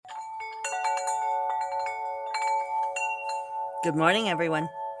Good morning, everyone.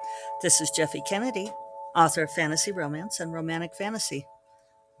 This is Jeffy Kennedy, author of fantasy romance and romantic fantasy,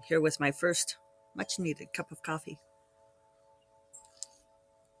 here with my first much needed cup of coffee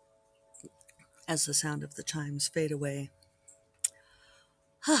as the sound of the chimes fade away.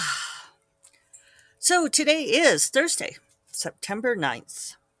 So today is Thursday, September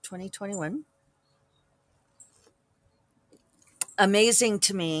 9th, 2021. Amazing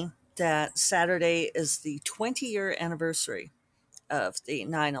to me that Saturday is the 20-year anniversary of the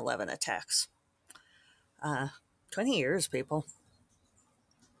 9/11 attacks. 20 years, people.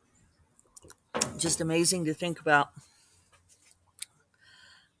 Just amazing to think about.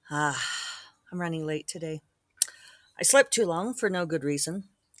 I'm running late today. I slept too long for no good reason,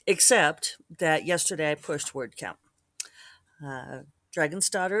 except that yesterday I pushed word count. Uh, Dragon's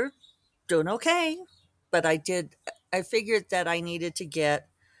Daughter, doing okay, but I figured that I needed to get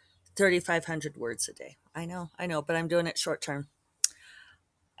 3,500 words a day. I know, but I'm doing it short term.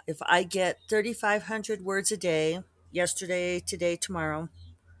 If I get 3,500 words a day, yesterday, today, tomorrow,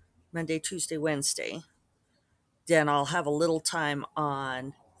 Monday, Tuesday, Wednesday, then I'll have a little time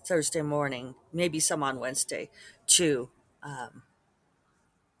on Thursday morning, maybe some on Wednesday, to um,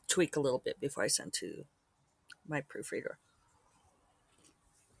 tweak a little bit before I send to my proofreader.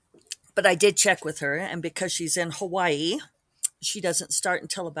 But I did check with her, and because she's in Hawaii, she doesn't start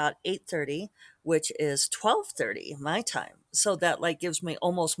until about 8:30, which is 12:30 my time. So that like gives me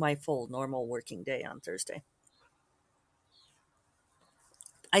almost my full normal working day on Thursday.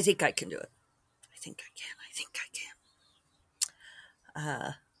 I think I can do it. I think I can. I think I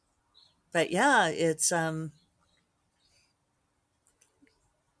can. But yeah, it's I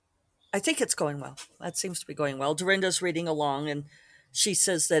think it's going well. That seems to be going well. Dorinda's reading along, and she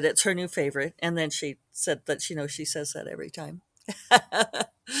says that it's her new favorite, and then she said that she says that every time.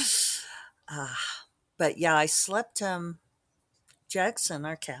 But yeah, I slept. Jackson,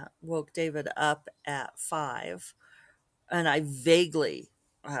 our cat, woke David up at 5, and I vaguely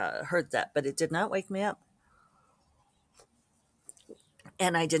heard that, but it did not wake me up.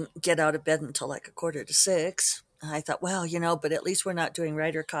 And I didn't get out of bed until like a quarter to 6. And I thought, well, but at least we're not doing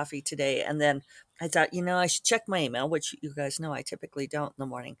writer coffee today. And then I thought, I should check my email, which you guys know I typically don't in the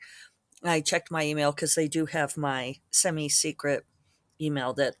morning. I checked my email because they do have my semi secret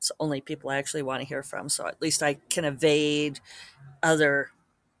email that's only people I actually want to hear from. So at least I can evade other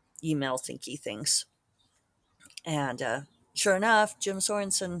email thinky things. And sure enough, Jim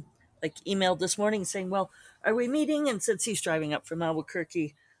Sorensen emailed this morning saying, "Well, are we meeting?" And since he's driving up from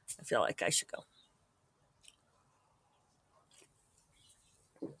Albuquerque, I feel like I should go.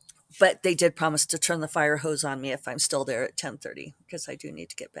 But they did promise to turn the fire hose on me if I'm still there at 10:30 because I do need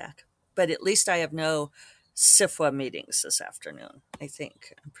to get back. But at least I have no SIFWA meetings this afternoon. I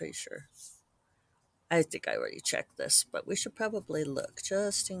think I'm pretty sure. I think I already checked this, but we should probably look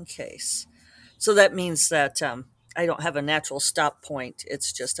just in case. So that means that I don't have a natural stop point.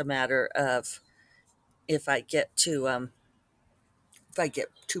 It's just a matter of if I get to if I get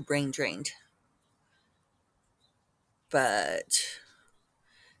too brain drained. But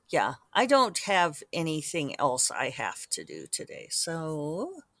yeah, I don't have anything else I have to do today.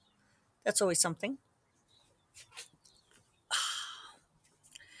 So that's always something.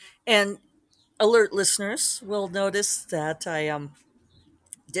 And alert listeners will notice that I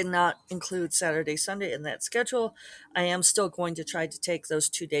did not include Saturday, Sunday in that schedule. I am still going to try to take those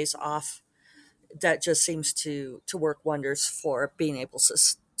 2 days off. That just seems to work wonders for being able to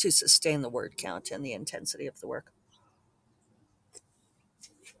sustain the word count and the intensity of the work.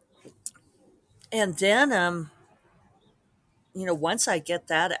 And then, once I get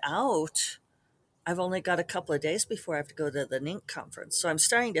that out, I've only got a couple of days before I have to go to the NINC conference. So I'm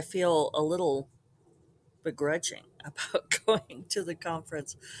starting to feel a little begrudging about going to the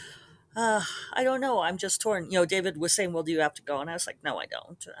conference. Uh, I don't know. I'm just torn. David was saying, "Well, do you have to go?" And I was like, "No, I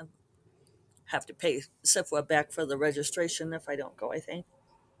don't. I have to pay SIFWA back for the registration if I don't go, I think."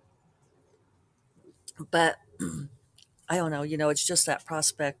 But I don't know. It's just that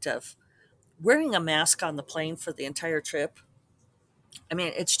prospect of wearing a mask on the plane for the entire trip. I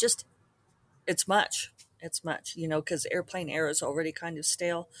mean, it's much. It's much, because airplane air is already kind of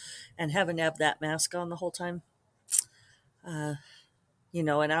stale, and having to have that mask on the whole time, uh,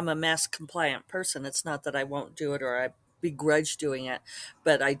 and I'm a mask compliant person. It's not that I won't do it or I begrudge doing it,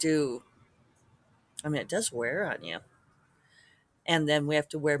 but I do. I mean, it does wear on you. And then we have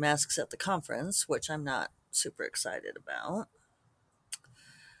to wear masks at the conference, which I'm not super excited about.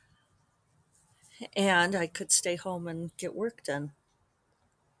 And I could stay home and get work done,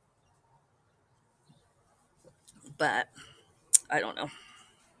 but I don't know.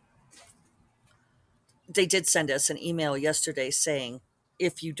 they did send us an email yesterday saying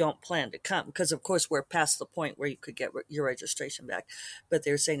if you don't plan to come, because of course we're past the point where you could get your registration back, but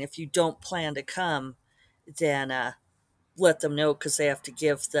they're saying if you don't plan to come, then let them know because they have to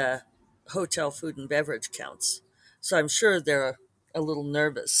give the hotel food and beverage counts. So I'm sure they're a little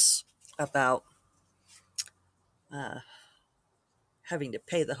nervous about uh, having to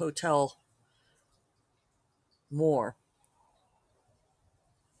pay the hotel more.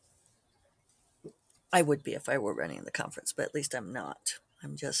 I would be if I were running the conference, but at least I'm not.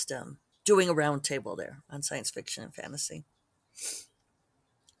 I'm just doing a roundtable there on science fiction and fantasy.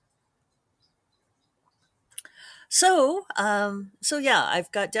 So yeah,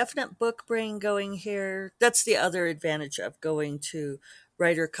 I've got definite book brain going here. That's the other advantage of going to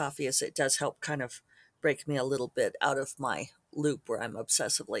writer coffee is it does help kind of break me a little bit out of my loop where I'm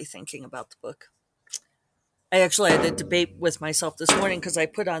obsessively thinking about the book. I actually had a debate with myself this morning because I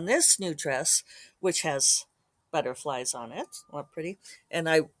put on this new dress, which has butterflies on it, all pretty, and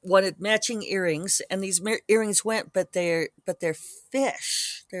I wanted matching earrings, and these earrings went, but they're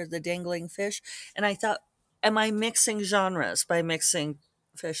fish. They're the dangling fish, and I thought, am I mixing genres by mixing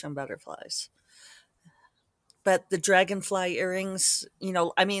fish and butterflies? But the dragonfly earrings,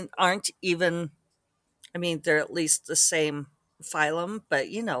 I mean, aren't even. I mean, they're at least the same phylum, but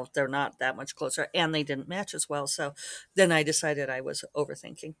they're not that much closer, and they didn't match as well. So then I decided I was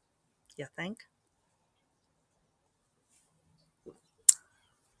overthinking. Yeah, think.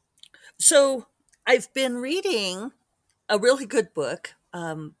 So I've been reading a really good book,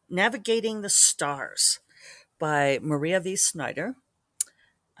 Navigating the Stars by Maria V. Snyder,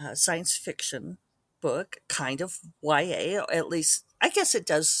 a science fiction book, kind of YA, or at least I guess it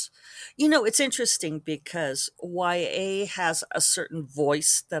does. It's interesting because YA has a certain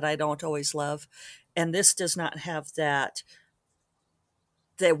voice that I don't always love, and this does not have the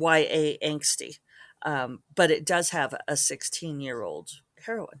YA angsty. But it does have a 16-year-old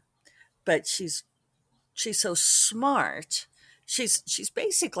heroine, but she's so smart. She's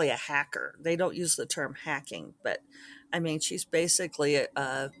basically a hacker. They don't use the term hacking, but I mean she's basically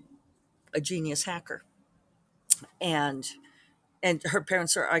a genius hacker, and her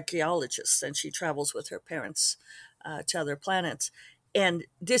parents are archaeologists, and she travels with her parents to other planets. And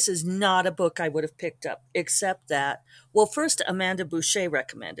this is not a book I would have picked up, except that, well, first Amanda Boucher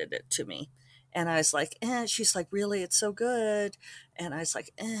recommended it to me, and I was like, eh. She's like, really, it's so good, and I was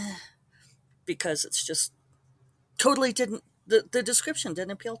like, eh, because it's just totally didn't the description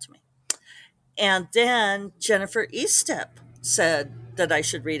didn't appeal to me. And then Jennifer Eastep said that I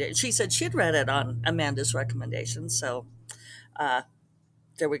should read it. She said she'd read it on Amanda's recommendation, so uh,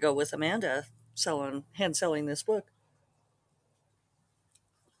 there we go with Amanda hand selling this book.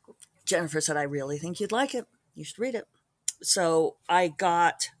 Jennifer said, I really think you'd like it. You should read it. So I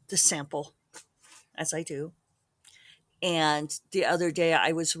got the sample, as I do. And the other day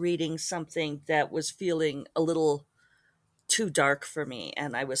I was reading something that was feeling a little too dark for me.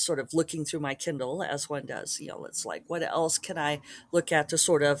 And I was sort of looking through my Kindle, as one does. It's like, what else can I look at to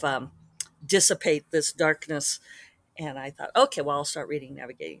sort of dissipate this darkness? And I thought, okay, well, I'll start reading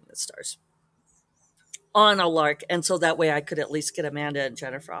Navigating the Stars on a lark, and so that way I could at least get Amanda and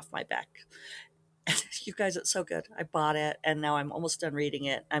Jennifer off my back. You guys, it's so good. I bought it, and now I'm almost done reading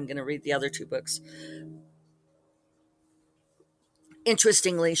it. I'm going to read the other two books.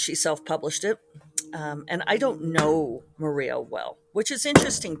 Interestingly, she self-published it, and I don't know Maria well, which is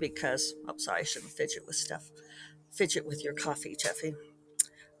interesting because, oh, sorry, I shouldn't fidget with stuff. Fidget with your coffee, Jeffy.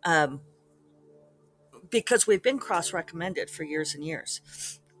 Um, because we've been cross-recommended for years and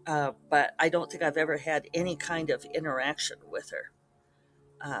years, but I don't think I've ever had any kind of interaction with her.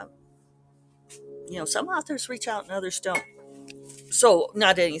 Um, some authors reach out and others don't. So,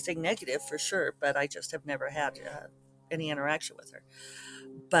 not anything negative for sure, but I just have never had any interaction with her.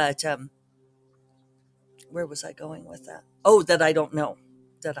 But where was I going with that? Oh, that I don't know.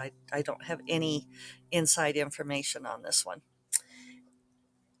 That I don't have any inside information on this one.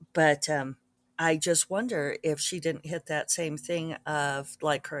 But I just wonder if she didn't hit that same thing of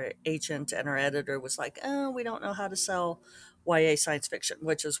like her agent and her editor was like, oh, we don't know how to sell YA science fiction,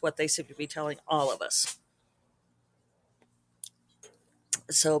 which is what they seem to be telling all of us.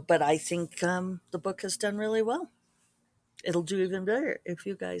 So, but I think the book has done really well. It'll do even better if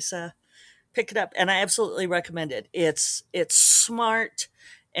you guys pick it up, and I absolutely recommend it. It's smart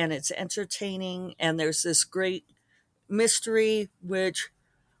and it's entertaining, and there's this great mystery which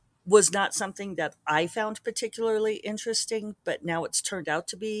was not something that I found particularly interesting, but now it's turned out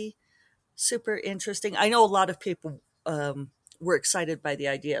to be super interesting. I know a lot of people were excited by the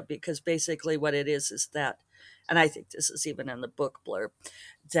idea because basically what it is that, and I think this is even in the book blurb,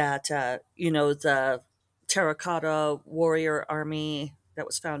 that the terracotta warrior army that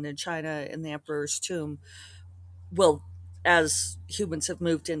was found in China in the Emperor's tomb. Well, as humans have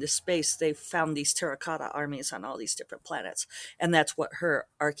moved into space, they've found these terracotta armies on all these different planets, and that's what her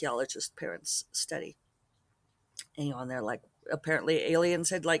archaeologist parents study. And they're like, apparently aliens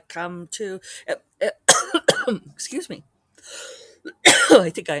had like come to. Excuse me. I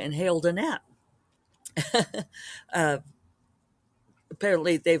think I inhaled a gnat. uh,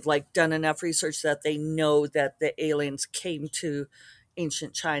 Apparently they've like done enough research that they know that the aliens came to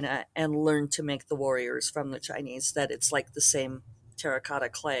ancient China and learned to make the warriors from the Chinese, that it's like the same terracotta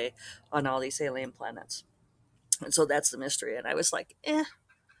clay on all these alien planets. And so that's the mystery. And I was like,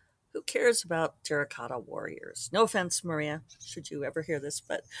 who cares about terracotta warriors? No offense, Maria, should you ever hear this,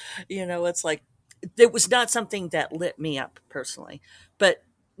 but it's like it was not something that lit me up personally. But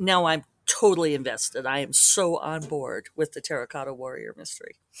now I'm totally invested. I am so on board with the terracotta warrior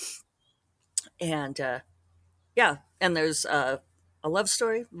mystery. And yeah, and there's a love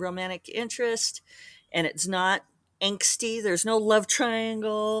story, romantic interest, and it's not angsty. There's no love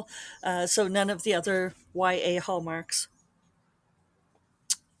triangle, so none of the other YA hallmarks.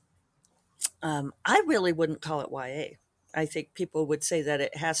 I really wouldn't call it YA. I think people would say that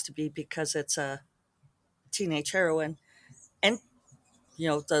it has to be because it's a teenage heroine, and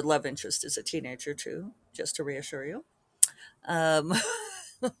the love interest is a teenager too. Just to reassure you. Um,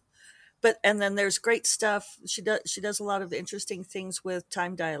 but and then there's great stuff. She does a lot of interesting things with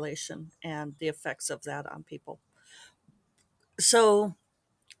time dilation and the effects of that on people. So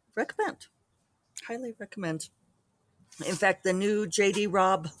recommend, highly recommend. In fact, the new J.D.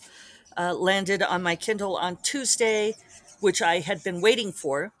 Robb landed on my Kindle on Tuesday, which I had been waiting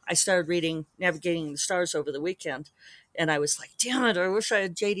for. I started reading Navigating the Stars over the weekend, and I was like, damn it, I wish I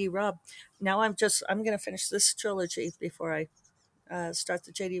had J.D. Robb. Now I'm going to finish this trilogy before I start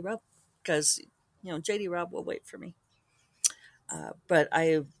the J.D. Robb, because, J.D. Robb will wait for me. But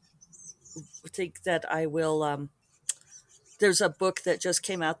I think that I will. There's a book that just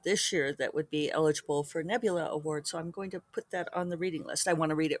came out this year that would be eligible for Nebula Award, so I'm going to put that on the reading list. I want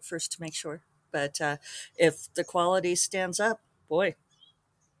to read it first to make sure. But if the quality stands up, boy,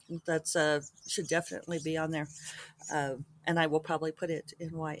 that's should definitely be on there. And I will probably put it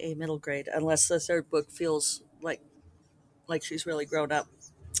in YA middle grade, unless the third book feels like she's really grown up.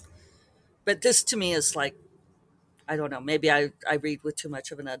 But this to me is like, I don't know, maybe I read with too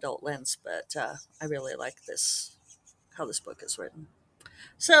much of an adult lens, but I really like this, how this book is written.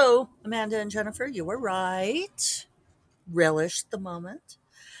 So, Amanda and Jennifer, you were right. Relish the moment.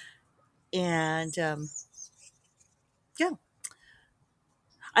 And yeah,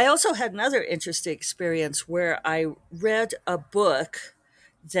 I also had another interesting experience where I read a book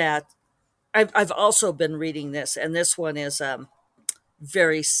that I've also been reading this, and this one is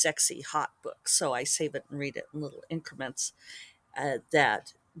very sexy, hot book. So I save it and read it in little increments.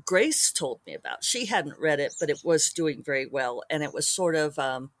 That Grace told me about. She hadn't read it, but it was doing very well, and it was sort of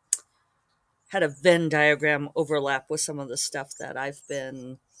had a Venn diagram overlap with some of the stuff that I've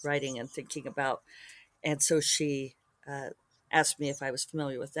been writing and thinking about. And so she asked me if I was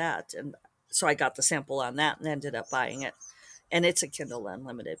familiar with that. And so I got the sample on that and ended up buying it. And it's a Kindle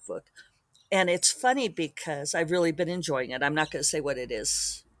Unlimited book. And it's funny because I've really been enjoying it. I'm not going to say what it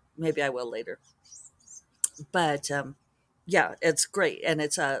is. Maybe I will later. But yeah, it's great. And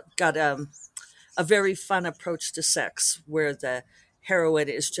it's got a very fun approach to sex where the heroine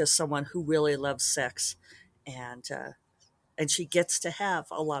is just someone who really loves sex, and she gets to have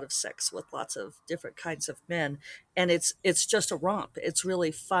a lot of sex with lots of different kinds of men, and it's just a romp. It's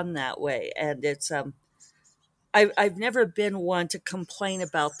really fun that way, and it's I've never been one to complain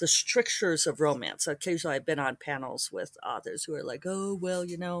about the strictures of romance. Occasionally, I've been on panels with authors who are like, "Oh, well,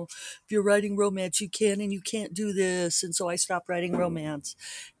 if you're writing romance, you can and you can't do this," and so I stopped writing romance.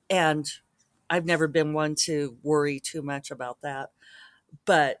 And I've never been one to worry too much about that.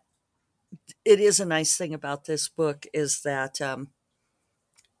 But it is a nice thing about this book is that,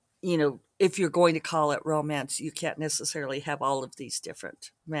 if you're going to call it romance, you can't necessarily have all of these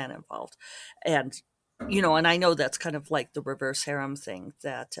different men involved. And, and I know that's kind of like the reverse harem thing,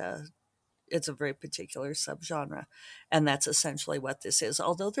 that it's a very particular subgenre. And that's essentially what this is,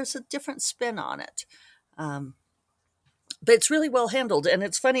 although there's a different spin on it. Um, but it's really well handled. And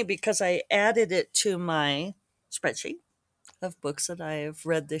it's funny because I added it to my spreadsheet of books that I have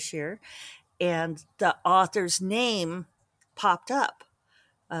read this year, and the author's name popped up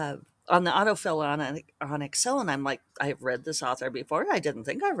uh, on the autofill on Excel, and I'm like, I've read this author before. I didn't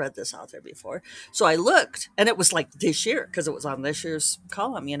think I read this author before, so I looked, and it was like this year because it was on this year's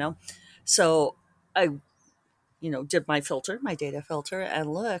column. So I, did my data filter,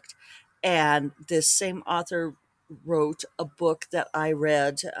 and looked, And this same author wrote a book that I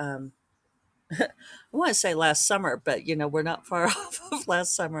read. I want to say last summer, but we're not far off of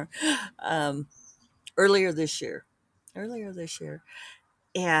last summer. Um, earlier this year, earlier this year,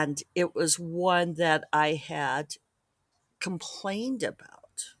 and it was one that I had complained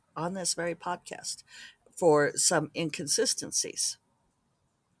about on this very podcast for some inconsistencies.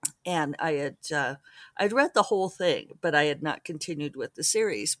 And I'd read the whole thing, but I had not continued with the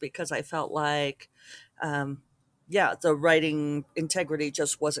series because I felt like, um, yeah, the writing integrity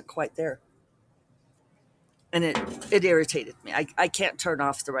just wasn't quite there, and it irritated me. I can't turn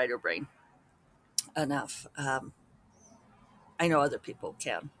off the writer brain enough. I know other people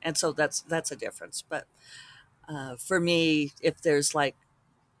can, and so that's a difference. But for me, if there's like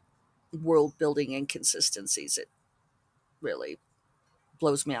world building inconsistencies, it really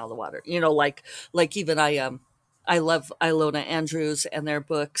blows me out of the water. Like even I love Ilona Andrews and their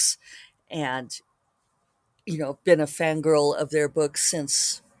books, and been a fangirl of their books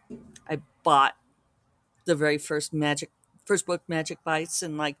since I bought the very first book, Magic Bites,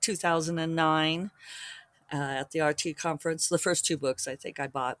 in like 2009 at the RT conference. The first two books I think I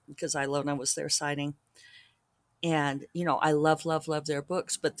bought because Ilona was there signing. And I love their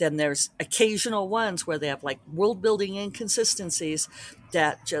books, but then there's occasional ones where they have like world building inconsistencies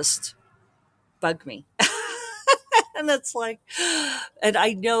that just bug me. And it's like, and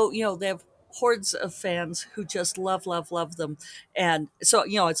I know, they have hordes of fans who just love them. And so,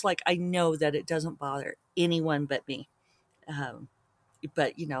 it's like, I know that it doesn't bother anyone but me. Um,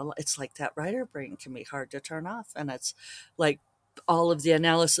 but, it's like that writer brain can be hard to turn off. And it's like all of the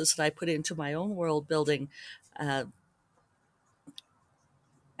analysis that I put into my own world building, uh,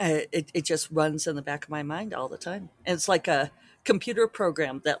 it just runs in the back of my mind all the time. And it's like a computer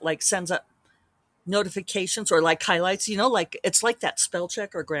program that like sends up notifications or like highlights, like it's like that spell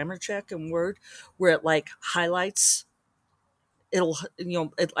check or grammar check in Word where it like highlights.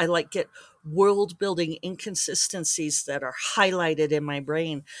 I like get world building inconsistencies that are highlighted in my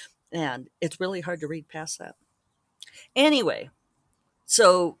brain, and it's really hard to read past that. Anyway,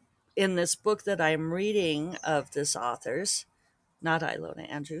 so in this book that I'm reading of this author's, not Ilona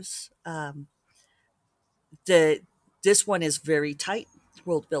Andrews, the this one is very tight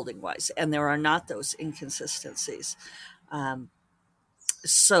world building wise, and there are not those inconsistencies. Um,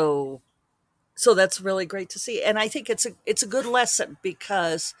 so so that's really great to see, and I think it's a good lesson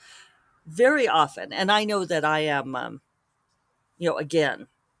because very often, and I know that I am, again,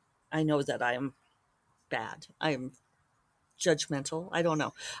 I know that I am bad. I am judgmental. I don't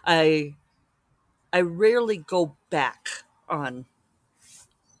know. I rarely go back on.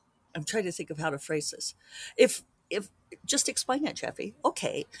 I'm trying to think of how to phrase this. If just explain it, Jeffy.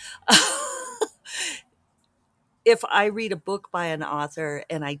 Okay. If I read a book by an author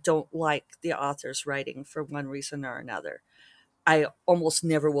and I don't like the author's writing for one reason or another, I almost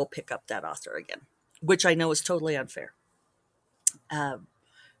never will pick up that author again, which I know is totally unfair. Um,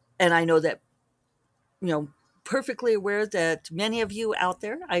 and I know that, you know, perfectly aware that many of you out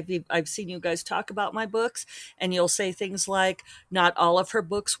there, I've seen you guys talk about my books, and you'll say things like, "Not all of her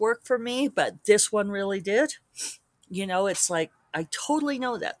books work for me, but this one really did." It's like I totally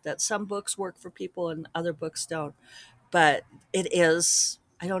know that some books work for people and other books don't. But it is,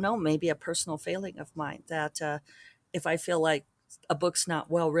 I don't know, maybe a personal failing of mine that if I feel like a book's not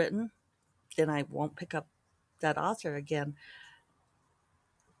well written, then I won't pick up that author again.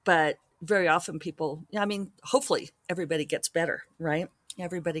 But very often people, I mean, hopefully everybody gets better, right?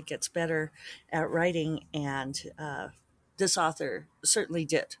 Everybody gets better at writing, and this author certainly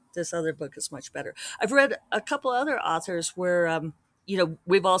did. This other book is much better. I've read a couple other authors where,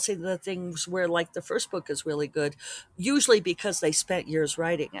 we've all seen the things where, like, the first book is really good, usually because they spent years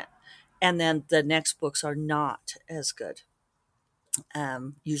writing it. And then the next books are not as good,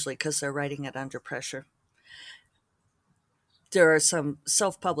 usually because they're writing it under pressure. There are some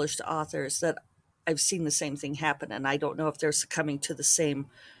self-published authors that I've seen the same thing happen, and I don't know if they're succumbing to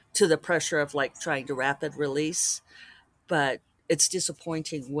the pressure of like trying to rapid release, but it's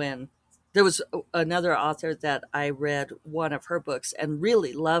disappointing when there was another author that I read one of her books and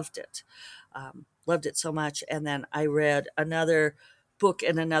really loved it so much, and then I read another book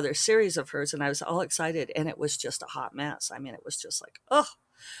in another series of hers, and I was all excited, and it was just a hot mess. I mean, it was just like, oh,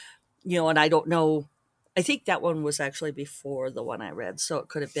 and I don't know. I think that one was actually before the one I read, so it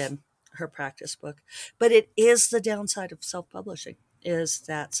could have been her practice book. But it is the downside of self-publishing is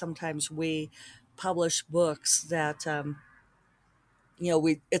that sometimes we publish books that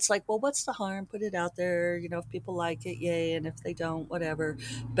we it's like, well, what's the harm? Put it out there. If people like it, yay, and if they don't, whatever.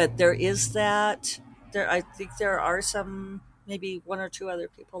 But there is that. I think there are some maybe one or two other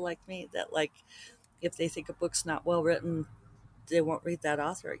people like me that, like, if they think a book's not well written, they won't read that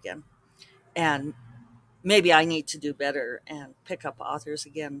author again. And maybe I need to do better and pick up authors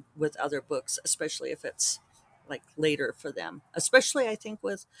again with other books, especially if it's like later for them. Especially, I think,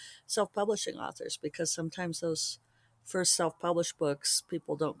 with self publishing authors, because sometimes those first self published books,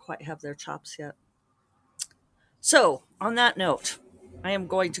 people don't quite have their chops yet. So, on that note, I am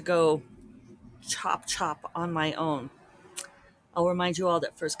going to go chop on my own. I'll remind you all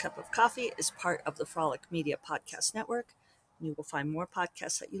that First Cup of Coffee is part of the Frolic Media Podcast Network. You will find more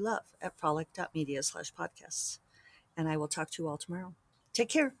podcasts that you love at frolic.media/podcasts. And I will talk to you all tomorrow. Take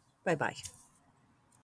care. Bye bye.